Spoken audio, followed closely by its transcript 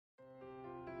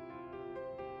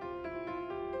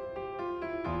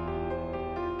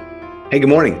Hey, good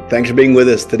morning. Thanks for being with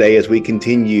us today as we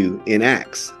continue in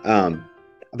Acts. I've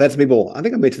had some people, I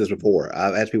think I mentioned this before.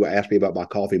 I've had people ask me about my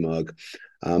coffee mug.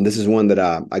 This is one that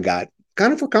I got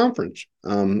kind of for conference.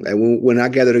 And when I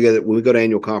gather together, when we go to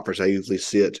annual conference, I usually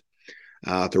sit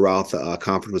throughout the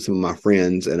conference with some of my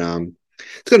friends. And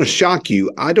it's going to shock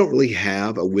you. I don't really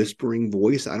have a whispering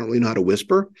voice. I don't really know how to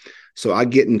whisper. So I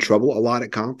get in trouble a lot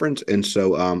at conference. And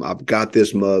so I've got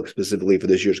this mug specifically for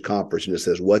this year's conference, and it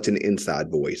says, "What's an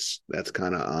inside voice?" That's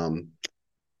kind of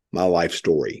my life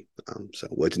story. So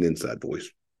what's an inside voice?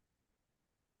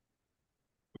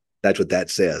 That's what that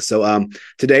says. So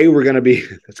today we're going to be,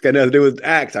 it's got nothing to do with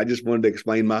Acts. I just wanted to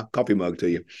explain my coffee mug to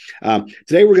you.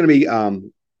 Today we're going to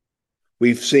be,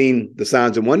 we've seen the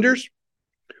signs and wonders.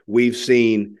 We've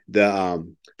seen the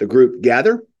group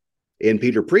gather and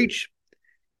Peter preach.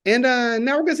 And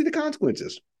now we're going to see the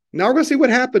consequences. Now we're going to see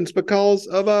what happens because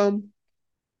of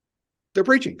their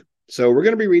preaching. So we're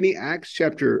going to be reading Acts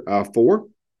chapter 4,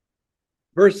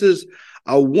 verses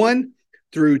 1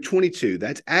 through 22.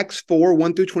 That's Acts 4,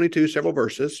 1 through 22, several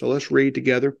verses. So let's read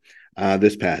together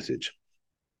this passage.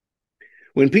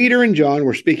 When Peter and John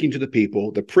were speaking to the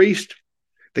people, the priest,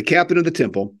 the captain of the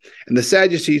temple, and the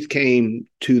Sadducees came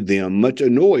to them, much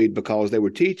annoyed because they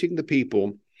were teaching the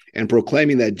people and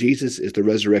proclaiming that Jesus is the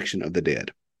resurrection of the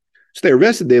dead. So they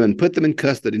arrested them and put them in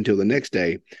custody until the next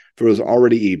day, for it was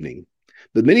already evening.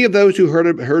 But many of those who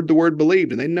heard the word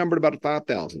believed, and they numbered about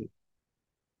 5,000.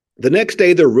 The next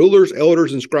day, their rulers,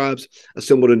 elders, and scribes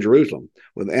assembled in Jerusalem,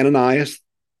 with Ananias,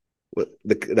 with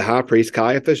the high priest,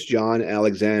 Caiaphas, John, and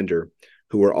Alexander,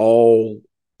 who were all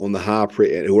the high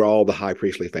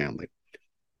priestly family.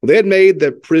 When they had made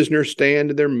the prisoners stand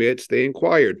in their midst, they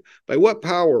inquired, "By what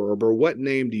power or by what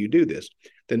name do you do this?"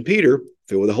 Then Peter,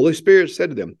 filled with the Holy Spirit, said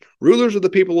to them, "Rulers of the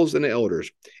peoples and elders,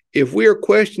 if we are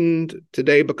questioned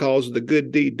today because of the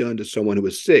good deed done to someone who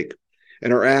was sick,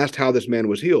 and are asked how this man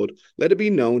was healed, let it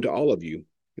be known to all of you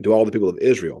and to all the people of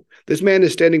Israel. This man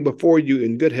is standing before you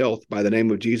in good health by the name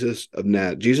of Jesus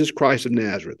Christ of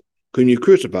Nazareth, whom you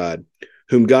crucified,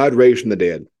 whom God raised from the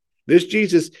dead. This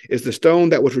Jesus is the stone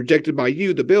that was rejected by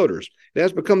you, the builders. It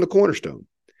has become the cornerstone.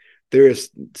 There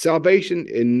is salvation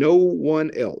in no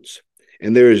one else,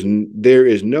 and there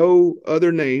is no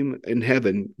other name in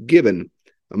heaven given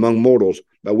among mortals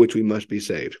by which we must be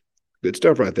saved." Good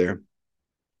stuff right there.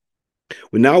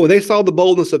 When they saw the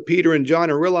boldness of Peter and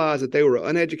John and realized that they were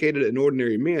uneducated and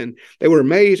ordinary men, they were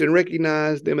amazed and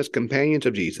recognized them as companions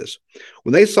of Jesus.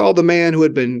 When they saw the man who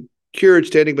had been cured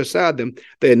standing beside them,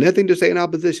 they had nothing to say in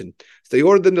opposition. So they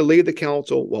ordered them to leave the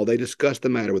council while they discussed the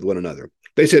matter with one another.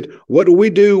 They said, "What do we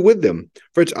do with them?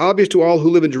 For it's obvious to all who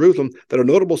live in Jerusalem that a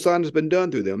notable sign has been done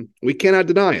through them. We cannot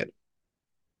deny it.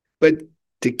 But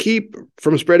to keep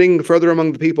from spreading further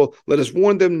among the people, let us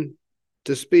warn them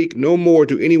to speak no more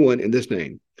to anyone in this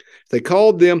name." They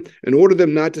called them and ordered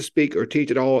them not to speak or teach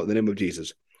at all in the name of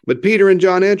Jesus. But Peter and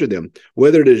John answered them,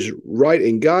 "Whether it is right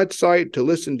in God's sight to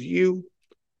listen to you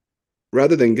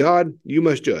rather than God, you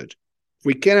must judge.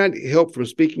 We cannot help from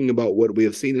speaking about what we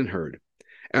have seen and heard."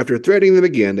 After threatening them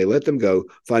again, they let them go,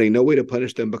 finding no way to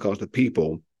punish them because of the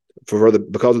people.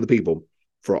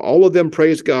 For all of them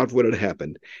praised God for what had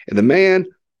happened. And the man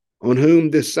on whom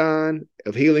this sign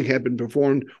of healing had been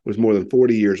performed was more than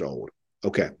 40 years old.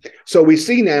 Okay, so we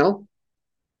see now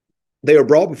they are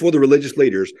brought before the religious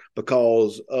leaders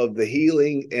because of the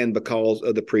healing and because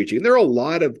of the preaching. There are a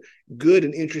lot of good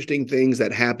and interesting things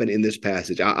that happen in this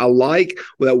passage. I like,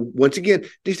 well, once again,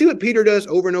 do you see what Peter does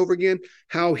over and over again?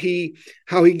 How he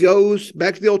goes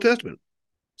back to the Old Testament.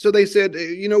 So they said, what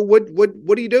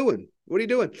are you doing? What are you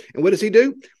doing? And what does he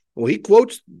do? Well, he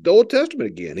quotes the Old Testament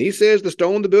again. He says, "The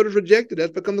stone the builders rejected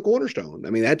has become the cornerstone."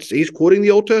 I mean, he's quoting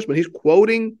the Old Testament. He's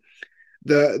quoting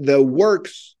the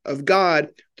works of God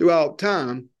throughout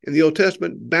time in the Old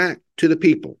Testament back to the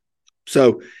people.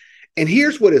 So, and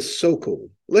here's what is so cool.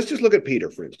 Let's just look at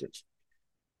Peter, for instance.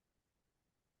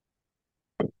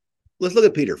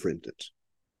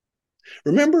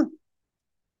 Remember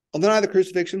on the night of the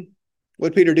crucifixion,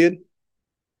 what Peter did?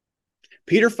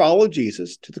 Peter followed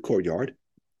Jesus to the courtyard,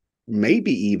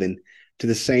 maybe even to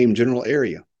the same general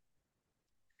area.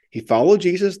 He followed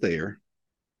Jesus there.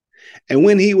 And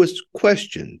when he was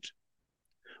questioned,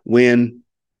 when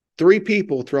 3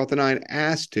 people throughout the night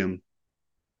asked him,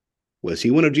 was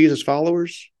he one of Jesus'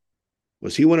 followers?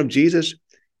 Was he one of Jesus?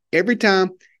 Every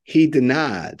time he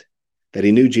denied that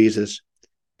he knew Jesus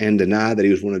and denied that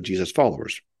he was one of Jesus'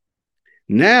 followers.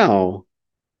 Now,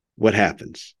 what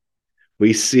happens?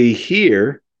 We see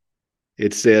here,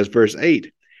 it says, verse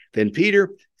 8, "Then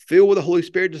Peter, filled with the Holy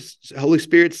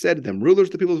Spirit said to them, 'Rulers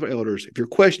of the people of elders, if you're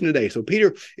questioned today,'" so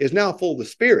Peter is now full of the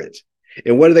Spirit,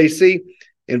 And what do they see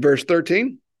in verse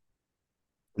 13?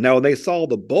 Now, when they saw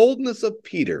the boldness of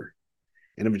Peter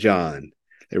and of John,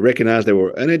 they recognized they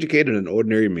were uneducated and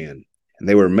ordinary men, and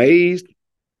they were amazed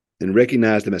and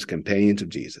recognized them as companions of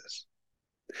Jesus.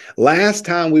 Last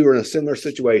time we were in a similar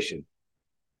situation,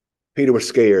 Peter was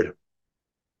scared.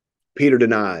 Peter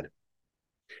denied.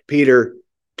 Peter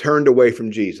turned away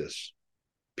from Jesus.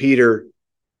 Peter,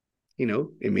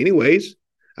 in many ways,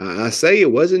 I say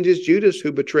it wasn't just Judas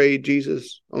who betrayed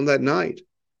Jesus on that night,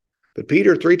 but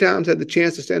Peter 3 times had the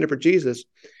chance to stand up for Jesus,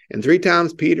 and 3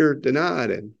 times Peter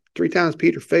denied, and 3 times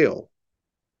Peter failed.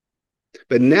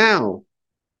 But now,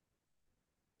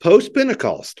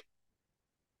 post-Pentecost,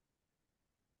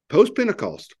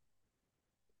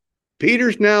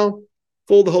 Peter's now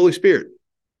full of the Holy Spirit.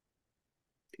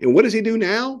 And what does he do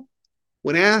now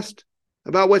when asked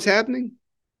about what's happening?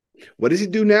 What does he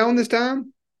do now in this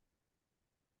time?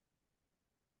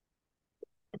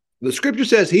 The scripture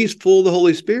says he's full of the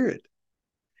Holy Spirit,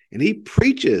 and he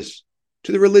preaches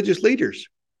to the religious leaders.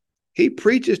 He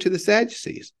preaches to the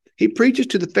Sadducees. He preaches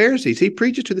to the Pharisees. He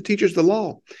preaches to the teachers of the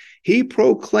law. He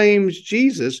proclaims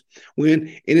Jesus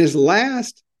when in his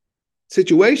last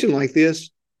situation like this,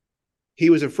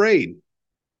 he was afraid,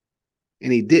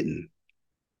 and he didn't.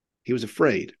 He was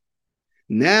afraid.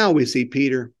 Now we see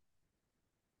Peter.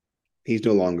 He's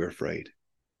no longer afraid.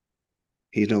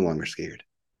 He's no longer scared.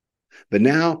 But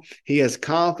now he has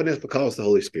confidence because of the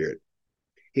Holy Spirit.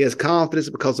 He has confidence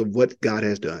because of what God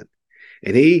has done.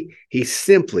 And he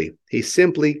simply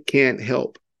can't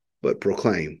help but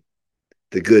proclaim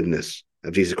the goodness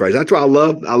of Jesus Christ. That's why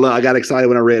I got excited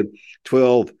when I read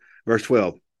verse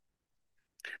 12.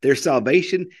 There's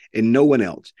salvation in no one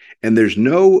else, and there's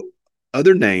no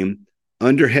other name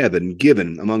under heaven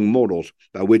given among mortals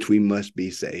by which we must be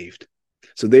saved.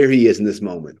 So there he is in this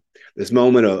moment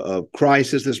of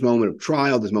crisis, this moment of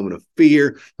trial, this moment of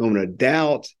fear, this moment of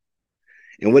doubt.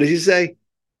 And what does he say?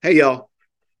 Hey, y'all,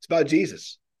 it's about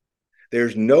Jesus.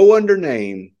 There's no other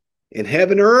name in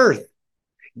heaven or earth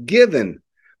given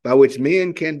by which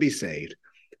men can be saved,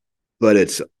 but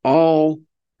it's all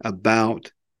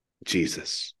about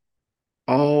Jesus.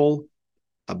 All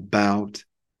about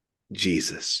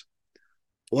Jesus.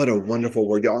 What a wonderful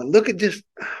word, y'all. Look at this.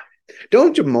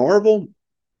 Don't you marvel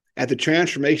at the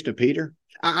transformation of Peter?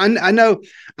 I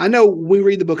know we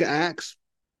read the book of Acts.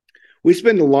 We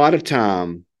spend a lot of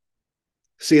time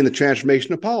seeing the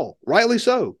transformation of Paul, rightly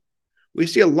so. We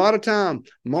see a lot of time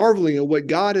marveling at what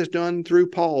God has done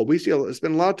through Paul. We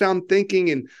spend a lot of time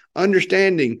thinking and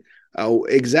understanding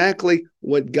exactly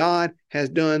what God has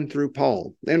done through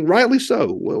Paul. And rightly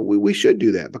so. Well, we should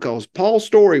do that because Paul's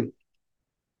story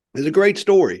is a great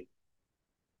story.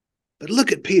 But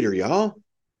look at Peter, y'all.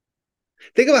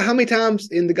 Think about how many times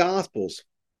in the Gospels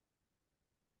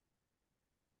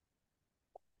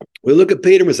we look at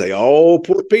Peter and say, oh,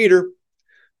 poor Peter,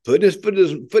 putting his foot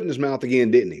in his mouth again,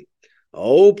 didn't he?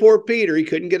 Oh, poor Peter, he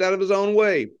couldn't get out of his own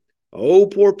way. Oh,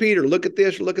 poor Peter, look at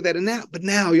this, look at that. But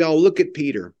now, y'all, look at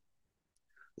Peter.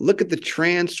 Look at the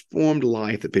transformed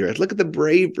life that Peter has. Look at the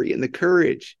bravery and the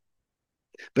courage.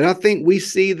 But I think we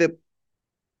see the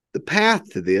path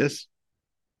to this.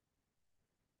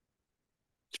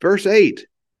 It's verse 8.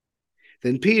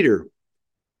 Then Peter,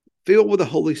 filled with the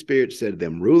Holy Spirit, said to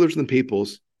them, rulers and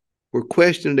peoples were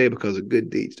questioned today because of good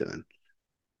deeds done.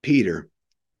 Peter,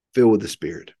 filled with the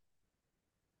Spirit.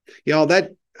 Y'all,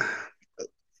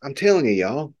 I'm telling you,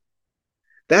 y'all,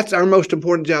 that's our most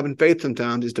important job in faith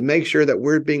sometimes, is to make sure that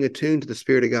we're being attuned to the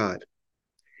Spirit of God,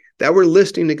 that we're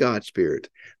listening to God's Spirit,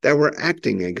 that we're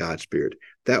acting in God's Spirit,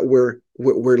 that we're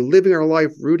living our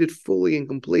life rooted fully and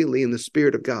completely in the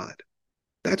Spirit of God.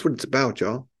 That's what it's about,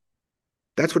 y'all.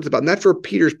 That's what it's about. And that's where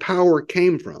Peter's power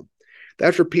came from.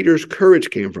 That's where Peter's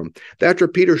courage came from. That's where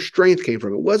Peter's strength came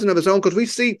from. It wasn't of his own, because we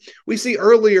see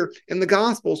earlier in the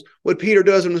Gospels what Peter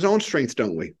does in his own strength,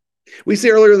 don't we? We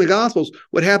see earlier in the Gospels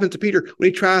what happens to Peter when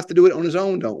he tries to do it on his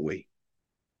own, don't we?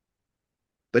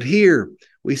 But here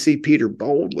we see Peter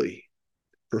boldly,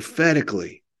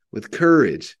 prophetically, with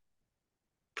courage,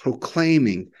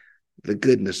 proclaiming the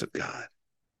goodness of God,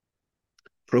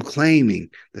 proclaiming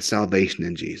the salvation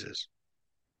in Jesus,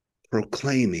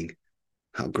 proclaiming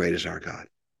how great is our God.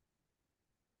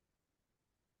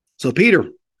 So Peter,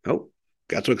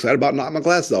 got so excited about knocking my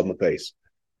glasses off my face.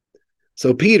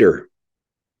 So Peter,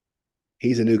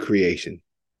 he's a new creation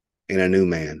and a new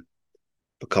man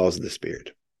because of the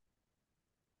Spirit.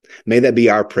 May that be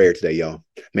our prayer today, y'all.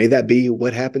 May that be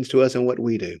what happens to us and what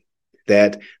we do.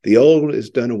 That the old is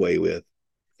done away with.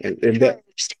 And that,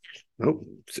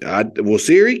 well,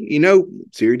 Siri,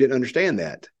 Siri didn't understand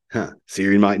that.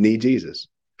 Siri might need Jesus.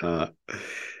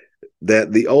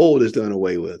 that the old is done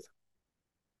away with.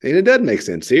 And it doesn't make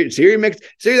sense. See,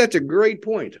 that's a great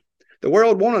point. The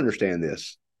world won't understand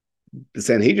this. The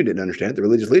Sanhedrin didn't understand it. The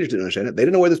religious leaders didn't understand it. They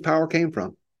didn't know where this power came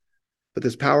from. But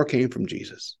this power came from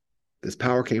Jesus. This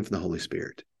power came from the Holy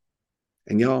Spirit.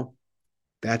 And y'all,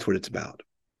 that's what it's about.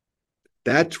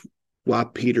 That's why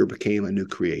Peter became a new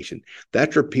creation.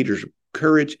 That's where Peter's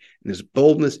courage and his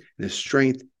boldness and his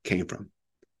strength came from.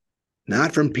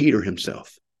 Not from Peter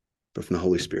himself, but from the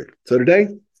Holy Spirit. So today,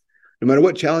 no matter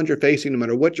what challenge you're facing, no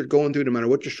matter what you're going through, no matter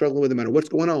what you're struggling with, no matter what's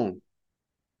going on,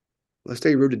 let's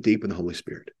stay rooted deep in the Holy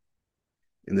Spirit.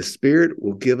 And the Spirit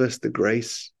will give us the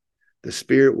grace. The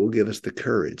Spirit will give us the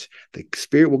courage. The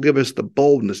Spirit will give us the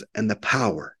boldness and the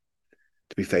power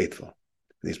to be faithful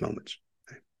in these moments.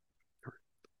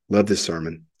 Love this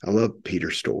sermon. I love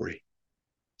Peter's story.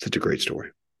 Such a great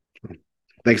story.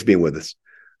 Thanks for being with us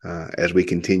as we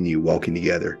continue walking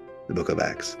together the book of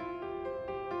Acts.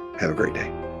 Have a great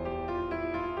day.